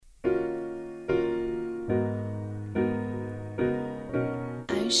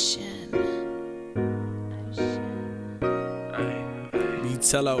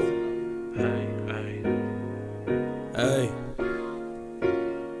Tello. Hey.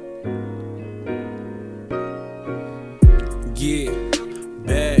 Get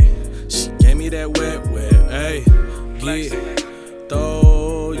back. She gave me that wet. Hey. Get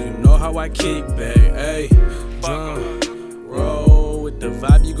throw. You know how I kick back. Hey. Drum roll with the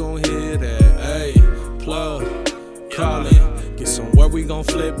vibe. You gon' hear that. Hey. Plug. Callin'. Get somewhere we gon'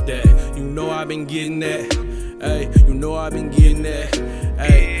 flip that. You know I been getting that. Hey, you know I been getting that.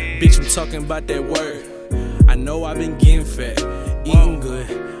 Hey, bitch, I'm talking about that work. I know I been getting fat, eating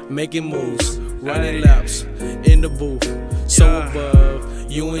good, making moves, running laps in the booth. So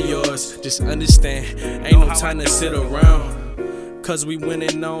above you and yours, just understand, ain't no time to sit around. Cause we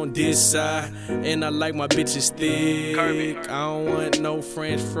winning on this side, and I like my bitches thick. I don't want no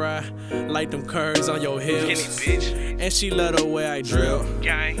French fry, like them curves on your hips. And she love the way I drill.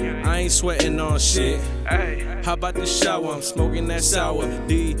 I ain't sweating on shit. How about the shower? I'm smoking that sour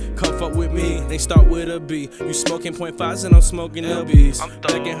D. Come fuck with me, they start with a B. You smoking .5s and I'm smoking LBs.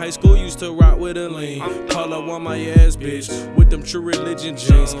 Back in high school, used to rock with a lean. Call up on my ass, bitch, with them true religion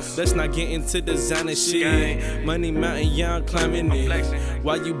jeans. Let's not get into designer shit. Money mountain, yeah, I'm climbing it.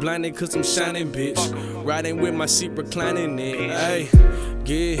 Why you blinded? Cause I'm shining, bitch. Riding with my seat reclining it. Hey,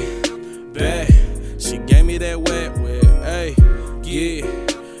 get back. She gave me that wet. Hey, get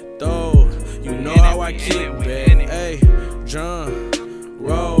throw. You know how I kick back. Hey, drum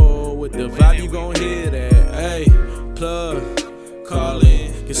roll with the vibe. You gon' hear that. Hey, plug, call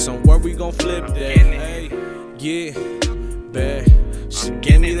in. Get somewhere we gon' flip that. Hey, get back. She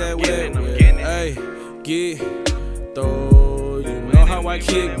gave me that wet. Hey, get throw. You know how I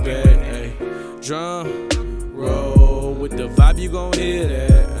kick back. Hey, drum roll with the vibe. You gon' hear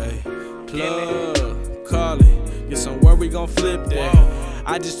that. Hey, plug, call it. Get somewhere we gon' flip that.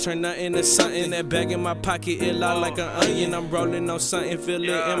 I just turned nothing into something. That bag in my pocket, it loud like an onion. I'm rolling on something, feel it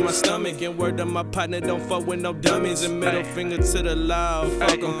in my stomach. And word to my partner, don't fuck with no dummies. And middle finger to the loud,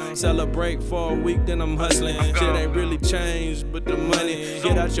 fuck em. Celebrate for a week, then I'm hustling. Shit ain't really changed, but the money.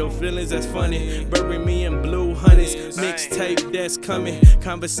 Get out your feelings, that's funny. Bury me in blue honeys. Mixtape that's coming.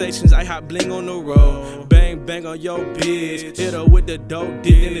 Conversations, I hot bling on the road. Bang, bang on your bitch. Hit her with the dope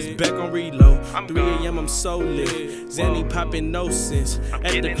dick, and it's back on reload. 3 AM, I'm so lit. Zanny popping no sense.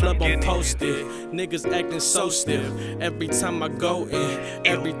 At the club, I'm posted. Niggas acting so stiff. Every time I go in,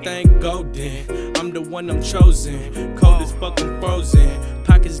 everything golden. I'm the one I'm chosen. Cold as fuck, I'm frozen.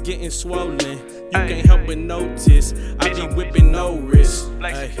 Pockets getting swollen. You can't help but notice. I be whipping no wrist.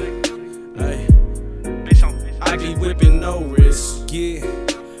 I be whipping no wrist. Get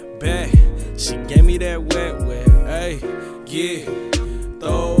back. She gave me that wet. Ay, get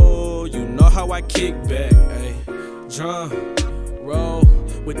throw. You know how I kick back. Ay, drum roll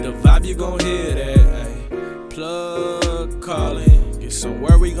with the vibe. You gon' hear that. Ay, plug, callin'. Get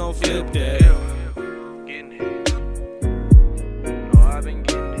somewhere we gon' flip that.